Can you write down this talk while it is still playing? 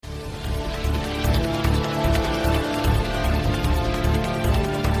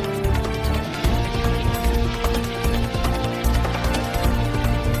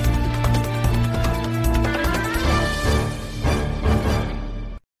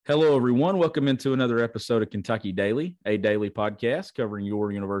Hello, everyone. Welcome into another episode of Kentucky Daily, a daily podcast covering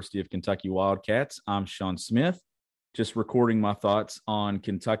your University of Kentucky Wildcats. I'm Sean Smith, just recording my thoughts on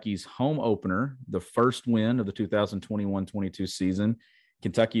Kentucky's home opener, the first win of the 2021-22 season.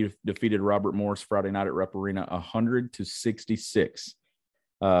 Kentucky defeated Robert Morris Friday night at Rupp Arena 100-66.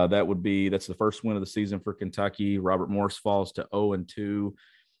 That's the first win of the season for Kentucky. Robert Morris falls to 0-2.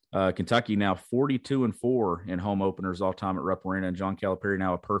 Kentucky now 42-4 in home openers all time at Rupp Arena, and John Calipari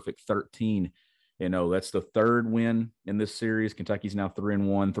now a perfect 13-0. That's the third win in this series. Kentucky's now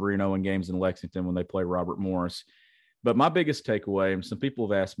 3-1, 3-0 in games in Lexington when they play Robert Morris. But my biggest takeaway, and some people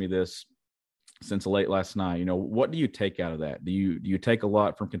have asked me this since late last night, what do you take out of that? Do you take a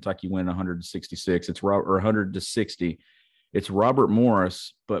lot from Kentucky winning 166? Or 100-60? It's Robert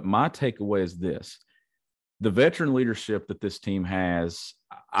Morris, but my takeaway is this. The veteran leadership that this team has,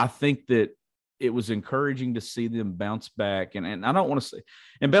 I think that it was encouraging to see them bounce back. And I don't want to say,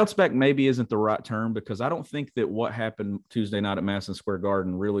 and bounce back maybe isn't the right term, because I don't think that what happened Tuesday night at Madison Square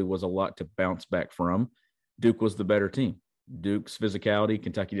Garden really was a lot to bounce back from. Duke was the better team. Duke's physicality,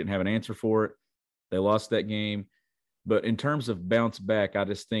 Kentucky didn't have an answer for it. They lost that game. But in terms of bounce back, I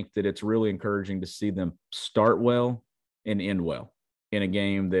just think that it's really encouraging to see them start well and end well in a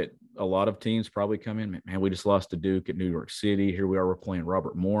game that a lot of teams probably come in, man, we just lost to Duke at New York City. Here we are, we're playing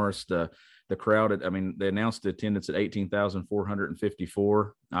Robert Morris. The crowd, they announced the attendance at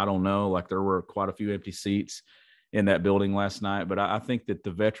 18,454. I don't know, like there were quite a few empty seats in that building last night. But I think that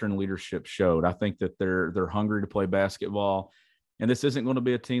the veteran leadership showed. I think that they're hungry to play basketball. And this isn't going to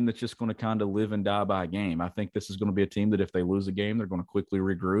be a team that's just going to kind of live and die by a game. I think this is going to be a team that if they lose a game, they're going to quickly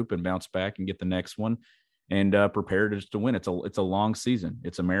regroup and bounce back and get the next one and prepare to win. It's a long season.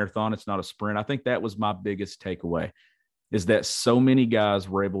 It's a marathon. It's not a sprint. I think that was my biggest takeaway, is that so many guys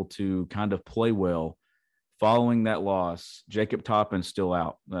were able to kind of play well following that loss. Jacob Toppin's still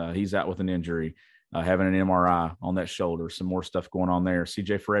out. He's out with an injury, having an MRI on that shoulder, some more stuff going on there.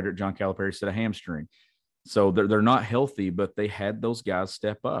 CJ Frederick, John Calipari said a hamstring. So they're not healthy, but they had those guys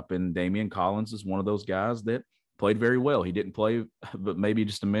step up. And Damian Collins is one of those guys that played very well. He didn't play but maybe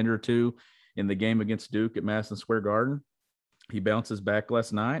just a minute or two in the game against Duke at Madison Square Garden. He bounces back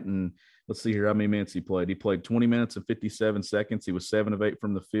last night, and let's see here how many minutes he played. He played 20 minutes and 57 seconds. He was 7 of 8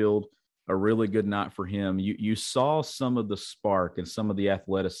 from the field. A really good night for him. You saw some of the spark and some of the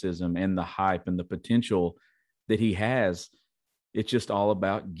athleticism and the hype and the potential that he has. It's just all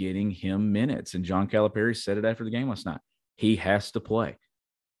about getting him minutes. And John Calipari said it after the game last night. He has to play.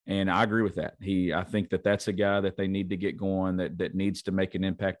 And I agree with that. I think that that's a guy that they need to get going, that needs to make an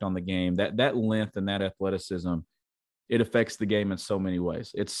impact on the game. That length and that athleticism, it affects the game in so many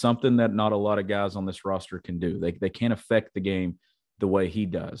ways. It's something that not a lot of guys on this roster can do. They can't affect the game the way he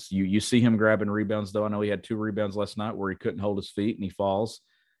does. You see him grabbing rebounds, though. I know he had 2 rebounds last night where he couldn't hold his feet and he falls,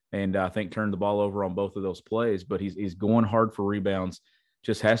 and I think turned the ball over on both of those plays. But he's going hard for rebounds.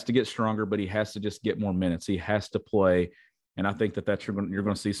 Just has to get stronger, but he has to just get more minutes. He has to play. And I think that you're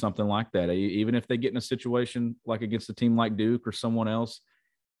going to see something like that. Even if they get in a situation like against a team like Duke or someone else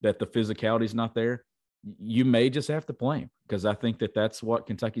that the physicality is not there, you may just have to play him, because I think that that's what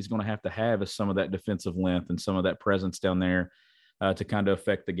Kentucky's going to have is some of that defensive length and some of that presence down there to kind of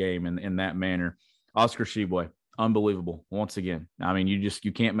affect the game in that manner. Oscar Tshiebwe, unbelievable once again. I mean,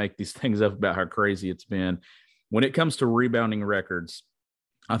 you can't make these things up about how crazy it's been. When it comes to rebounding records,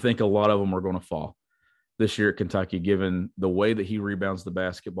 I think a lot of them are going to fall this year at Kentucky, given the way that he rebounds the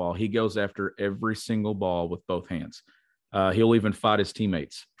basketball. He goes after every single ball with both hands. He'll even fight his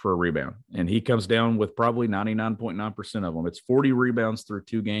teammates for a rebound, and he comes down with probably 99.9% of them. It's 40 rebounds through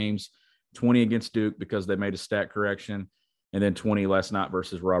 2 games, 20 against Duke because they made a stat correction, and then 20 last night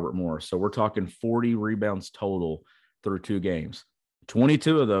versus Robert Morris. So we're talking 40 rebounds total through 2 games.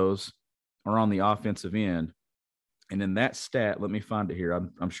 22 of those are on the offensive end. And in that stat, let me find it here.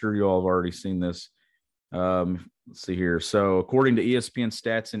 I'm sure you all have already seen this. Let's see here. So according to ESPN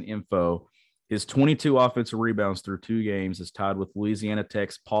Stats and Info, his 22 offensive rebounds through 2 games is tied with Louisiana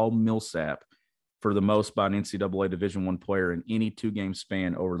Tech's Paul Millsap for the most by an NCAA Division I player in any 2-game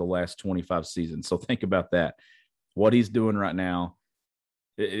span over the last 25 seasons. So think about that. What he's doing right now,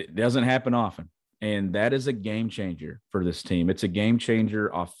 it doesn't happen often. And that is a game changer for this team. It's a game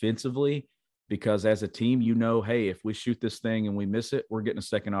changer offensively, because as a team, hey, if we shoot this thing and we miss it, we're getting a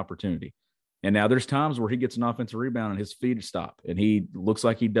second opportunity. And now there's times where he gets an offensive rebound and his feet stop, and he looks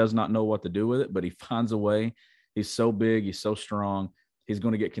like he does not know what to do with it, but he finds a way. He's so big. He's so strong. He's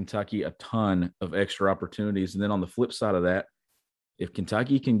going to get Kentucky a ton of extra opportunities. And then on the flip side of that, if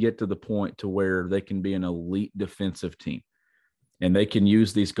Kentucky can get to the point to where they can be an elite defensive team, and they can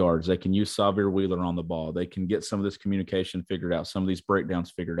use these guards. They can use Sahvir Wheeler on the ball. They can get some of this communication figured out, some of these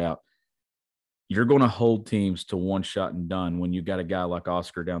breakdowns figured out. You're going to hold teams to one shot and done when you got a guy like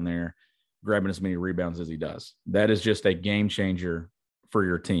Oscar down there grabbing as many rebounds as he does. That is just a game changer for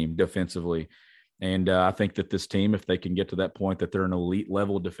your team defensively. And I think that this team, if they can get to that point that they're an elite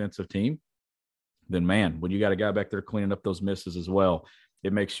level defensive team, then, man, when you got a guy back there cleaning up those misses as well,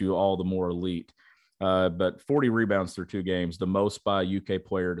 it makes you all the more elite. But 40 rebounds through 2 games, the most by a UK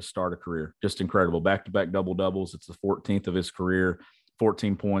player to start a career. Just incredible. Back-to-back double-doubles. It's the 14th of his career,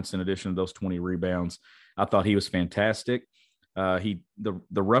 14 points in addition to those 20 rebounds. I thought he was fantastic. The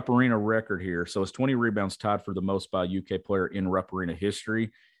Rupp Arena record here, so his 20 rebounds tied for the most by a UK player in Rupp Arena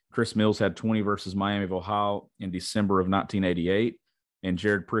history. Chris Mills had 20 versus Miami of Ohio in December of 1988. And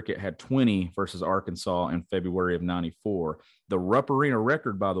Jared Prickett had 20 versus Arkansas in February of 94. The Rupp Arena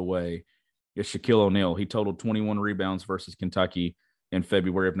record, by the way, is Shaquille O'Neal. He totaled 21 rebounds versus Kentucky in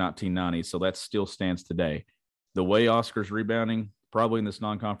February of 1990. So that still stands today. The way Oscar's rebounding, probably in this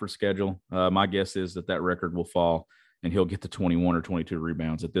non-conference schedule, my guess is that record will fall and he'll get to 21 or 22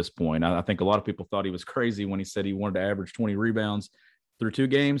 rebounds at this point. I think a lot of people thought he was crazy when he said he wanted to average 20 rebounds through 2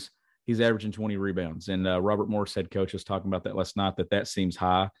 games. He's averaging 20 rebounds. And Robert Morris, head coach, was talking about that last night, that seems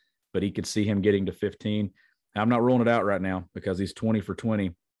high, but he could see him getting to 15. I'm not ruling it out right now because he's 20 for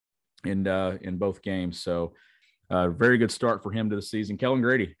 20 in both games. So very good start for him to the season. Kellen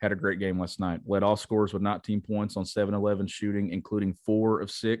Grady had a great game last night, led all scorers with 19 points on 7-11 shooting, including 4 of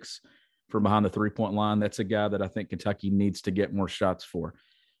 6 from behind the 3-point line. That's a guy that I think Kentucky needs to get more shots for.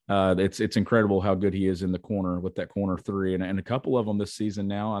 It's incredible how good he is in the corner with that corner 3 and a couple of them this season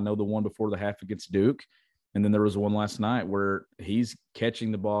now. I know the one before the half against Duke, and then there was one last night where he's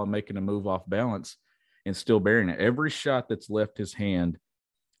catching the ball and making a move off balance and still burying it. Every shot that's left his hand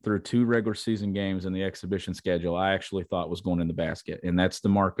through 2 regular season games in the exhibition schedule, I actually thought was going in the basket, and that's the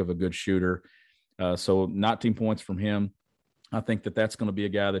mark of a good shooter. So 19 points from him. I think that's going to be a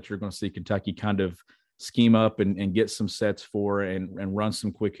guy that you're going to see Kentucky kind of scheme up and get some sets for and run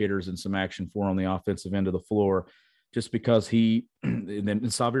some quick hitters and some action for on the offensive end of the floor, just because and then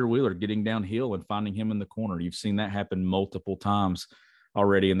Sahvir Wheeler getting downhill and finding him in the corner. You've seen that happen multiple times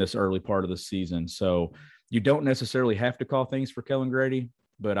already in this early part of the season. So you don't necessarily have to call things for Kellen Grady,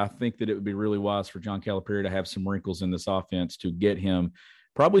 but I think that it would be really wise for John Calipari to have some wrinkles in this offense to get him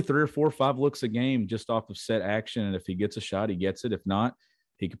probably 3 or 4 or 5 looks a game just off of set action. And if he gets a shot, he gets it. If not,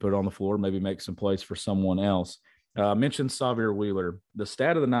 he could put it on the floor, maybe make some plays for someone else. I mentioned Sahvir Wheeler. The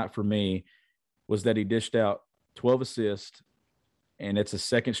stat of the night for me was that he dished out 12 assists, and it's a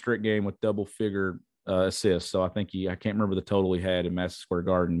second straight game with double-figure assists. So I can't remember the total he had in Madison Square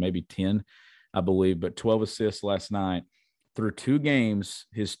Garden, maybe 10, I believe, but 12 assists last night. Through 2 games,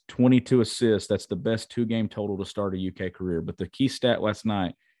 his 22 assists, that's the best 2-game total to start a UK career. But the key stat last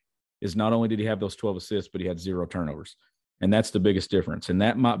night is not only did he have those 12 assists, but he had 0 turnovers. And that's the biggest difference. And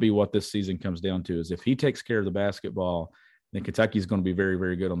that might be what this season comes down to, is if he takes care of the basketball, then Kentucky's going to be very,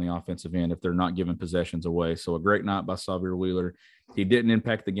 very good on the offensive end if they're not giving possessions away. So a great night by Sahvir Wheeler. He didn't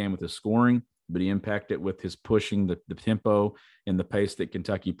impact the game with his scoring, but he impacted it with his pushing the tempo and the pace that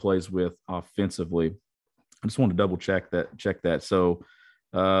Kentucky plays with offensively. I just want to double check that. So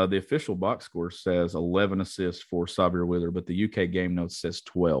the official box score says 11 assists for Sahvir Wheeler, but the UK game notes says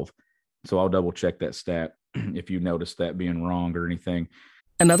 12. So I'll double check that stat if you notice that being wrong or anything.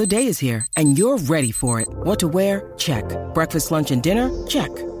 Another day is here, and you're ready for it. What to wear? Check. Breakfast, lunch, and dinner?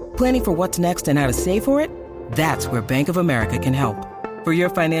 Check. Planning for what's next and how to save for it? That's where Bank of America can help. For your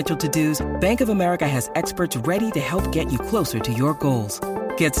financial to-dos, Bank of America has experts ready to help get you closer to your goals.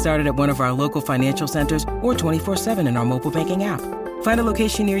 Get started at one of our local financial centers or 24/7 in our mobile banking app. Find a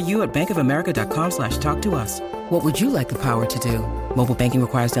location near you at bankofamerica.com/talktous. What would you like the power to do? Mobile banking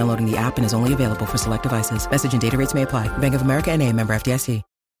requires downloading the app and is only available for select devices. Message and data rates may apply. Bank of America N.A., member FDIC.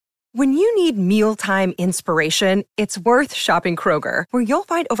 When you need mealtime inspiration, it's worth shopping Kroger, where you'll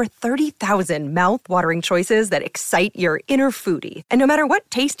find over 30,000 mouth-watering choices that excite your inner foodie. And no matter what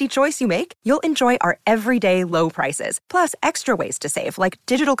tasty choice you make, you'll enjoy our everyday low prices, plus extra ways to save, like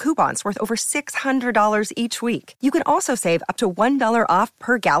digital coupons worth over $600 each week. You can also save up to $1 off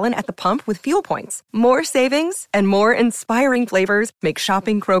per gallon at the pump with fuel points. More savings and more inspiring flavors make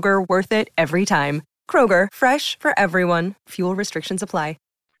shopping Kroger worth it every time. Kroger, fresh for everyone. Fuel restrictions apply.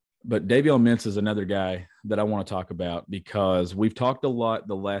 But Davion Mintz is another guy that I want to talk about, because we've talked a lot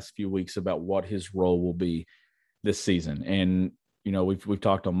the last few weeks about what his role will be this season. And, you know, we've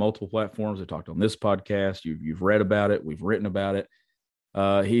talked on multiple platforms. We've talked on this podcast. You've read about it. We've written about it.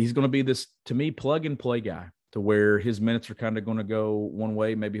 He's going to be this, to me, plug and play guy. to where his minutes are kind of going to go one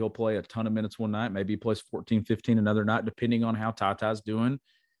way. Maybe he'll play a ton of minutes one night. Maybe he plays 14, 15 another night, depending on how Ty's doing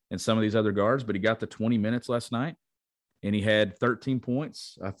and some of these other guards. But he got the 20 minutes last night, and he had 13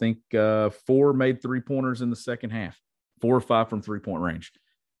 points. I think 4 made three-pointers in the second half, 4 or 5 from three-point range.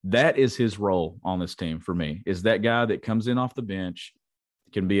 That is his role on this team for me, is that guy that comes in off the bench,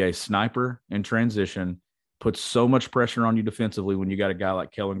 can be a sniper in transition, puts so much pressure on you defensively when you got a guy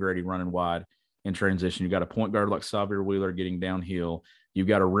like Kellen Grady running wide in transition. You got a point guard like Xavier Wheeler getting downhill. You've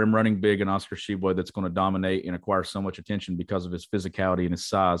got a rim running big in Oscar Tshiebwe that's going to dominate and acquire so much attention because of his physicality and his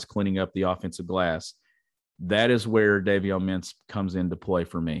size, cleaning up the offensive glass. That is where Davion Mintz comes into play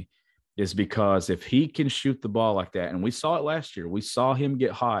for me, is because if he can shoot the ball like that, and we saw it last year, we saw him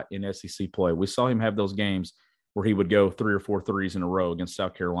get hot in SEC play. We saw him have those games where he would go 3 or 4 threes in a row against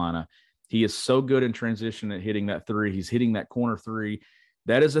South Carolina. He is so good in transition at hitting that three. He's hitting that corner three.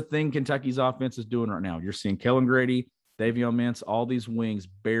 That is a thing Kentucky's offense is doing right now. You're seeing Kellen Grady, Davion Mintz, all these wings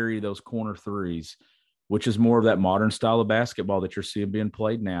bury those corner threes, which is more of that modern style of basketball that you're seeing being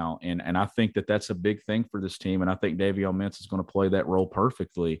played now. And I think that that's a big thing for this team. And I think Davion Mintz is going to play that role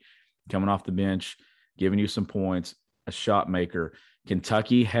perfectly, coming off the bench, giving you some points, a shot maker.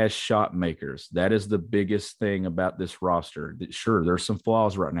 Kentucky has shot makers. That is the biggest thing about this roster. Sure, there's some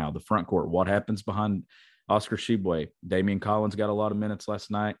flaws right now. The front court, what happens behind Oscar Tshiebwe? Damian Collins got a lot of minutes last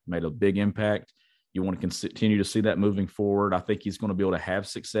night, made a big impact. You want to continue to see that moving forward. I think he's going to be able to have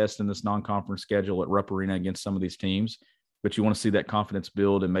success in this non-conference schedule at Rupp Arena against some of these teams, but you want to see that confidence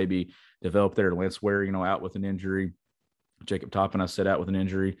build and maybe develop there. Lance Ware, out with an injury. Jacob Toppin, I said, out with an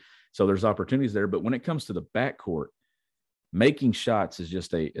injury. So there's opportunities there. But when it comes to the backcourt, making shots is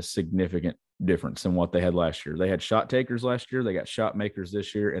just a significant difference in what they had last year. They had shot takers last year. They got shot makers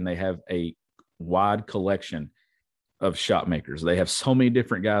this year, and they have a wide collection of shot makers. They have so many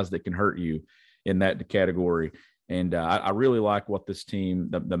different guys that can hurt you in that category. And I really like what this team,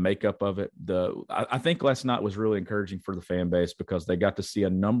 the makeup of it. I think last night was really encouraging for the fan base because they got to see a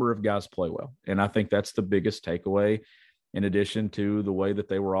number of guys play well. And I think that's the biggest takeaway, in addition to the way that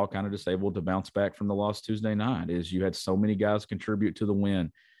they were all kind of disabled to bounce back from the loss Tuesday night, is you had so many guys contribute to the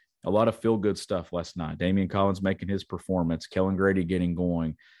win. A lot of feel-good stuff last night. Damian Collins making his performance, Kellen Grady getting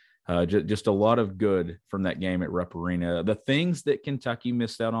going. Just a lot of good from that game at Rupp Arena. The things that Kentucky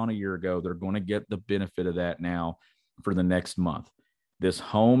missed out on a year ago, they're going to get the benefit of that now for the next month. This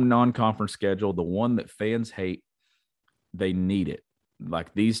home non-conference schedule, the one that fans hate, they need it.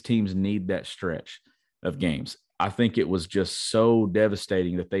 Like, these teams need that stretch of games. I think it was just so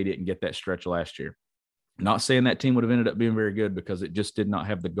devastating that they didn't get that stretch last year. Not saying that team would have ended up being very good, because it just did not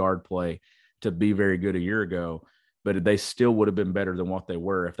have the guard play to be very good a year ago. But they still would have been better than what they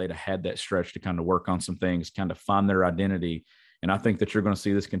were if they'd have had that stretch to kind of work on some things, kind of find their identity. And I think that you're going to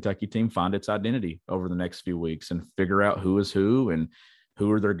see this Kentucky team find its identity over the next few weeks and figure out who is who and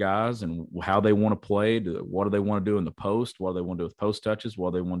who are their guys and how they want to play. What do they want to do in the post? What do they want to do with post touches?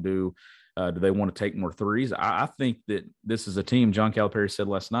 What do they want to do? Do they want to take more threes? I think that this is a team, John Calipari said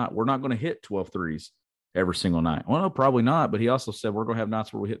last night, we're not going to hit 12 threes every single night. Well, no, probably not. But he also said we're going to have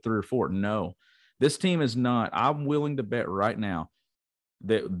nights where we hit 3 or 4. No. This team is not. I'm willing to bet right now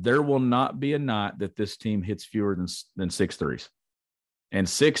that there will not be a night that this team hits fewer than 6 threes. And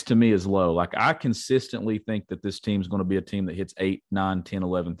 6 to me is low. Like, I consistently think that this team is going to be a team that hits 8, 9, 10,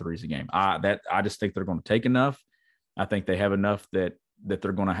 11 threes a game. I just think they're going to take enough. I think they have enough that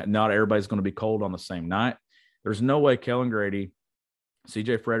they're going to – not everybody's going to be cold on the same night. There's no way Kellen Grady,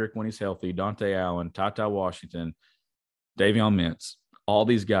 C.J. Frederick when he's healthy, Dante Allen, Ty Washington, Davion Mintz, all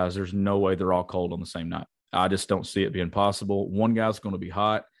these guys, there's no way they're all cold on the same night. I just don't see it being possible. One guy's going to be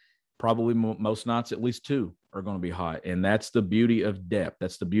hot. Probably most nights, at least 2 are going to be hot. And that's the beauty of depth.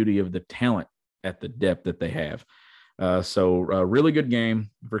 That's the beauty of the talent at the depth that they have. So a really good game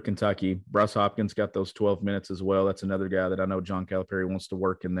for Kentucky. Bryce Hopkins got those 12 minutes as well. That's another guy that I know John Calipari wants to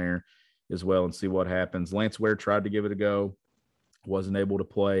work in there as well and see what happens. Lance Ware tried to give it a go, wasn't able to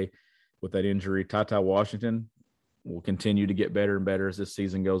play with that injury. Ty Washington will continue to get better and better as this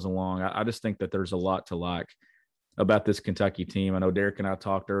season goes along. I just think that there's a lot to like about this Kentucky team. I know Derek and I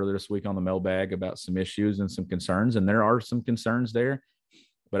talked earlier this week on the mailbag about some issues and some concerns, and there are some concerns there.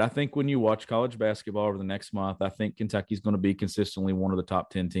 But I think when you watch college basketball over the next month, I think Kentucky's going to be consistently one of the top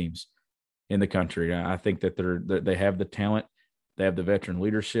 10 teams in the country. I think that they have the talent, they have the veteran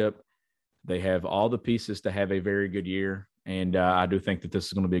leadership, they have all the pieces to have a very good year. And I do think that this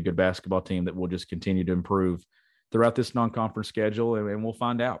is going to be a good basketball team that will just continue to improve throughout this non-conference schedule, and we'll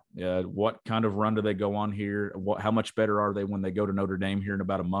find out what kind of run do they go on here, how much better are they when they go to Notre Dame here in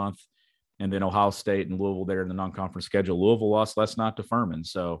about a month, and then Ohio State and Louisville there in the non-conference schedule. Louisville lost last night to Furman,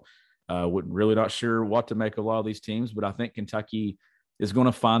 so Really not sure what to make of a lot of these teams, but I think Kentucky is going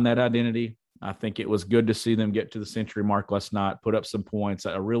to find that identity. I think it was good to see them get to the century mark last night, put up some points,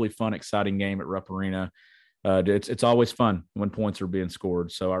 a really fun, exciting game at Rupp Arena. It's always fun when points are being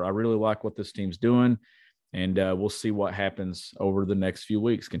scored. So I really like what this team's doing, and we'll see what happens over the next few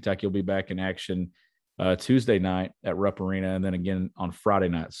weeks. Kentucky will be back in action Tuesday night at Rupp Arena, and then again on Friday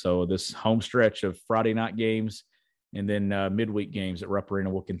night. So this home stretch of Friday night games and then midweek games at Rupp Arena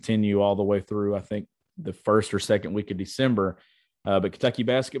will continue all the way through, I think, the first or second week of December. But Kentucky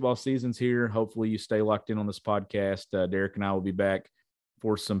basketball season's here. Hopefully you stay locked in on this podcast. Derek and I will be back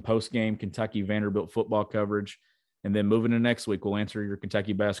for some post-game Kentucky Vanderbilt football coverage. And then moving to next week, we'll answer your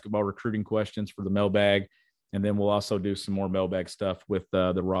Kentucky basketball recruiting questions for the mailbag. And then we'll also do some more mailbag stuff with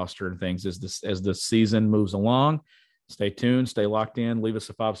the roster and things as the season moves along. Stay tuned, stay locked in, leave us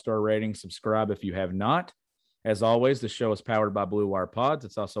a 5-star rating, subscribe if you have not. As always, the show is powered by Blue Wire Pods.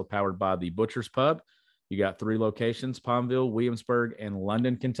 It's also powered by the Butcher's Pub. You got 3 locations, Palmville, Williamsburg, and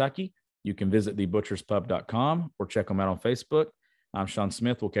London, Kentucky. You can visit thebutcherspub.com or check them out on Facebook. I'm Sean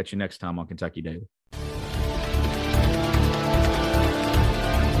Smith. We'll catch you next time on Kentucky Daily.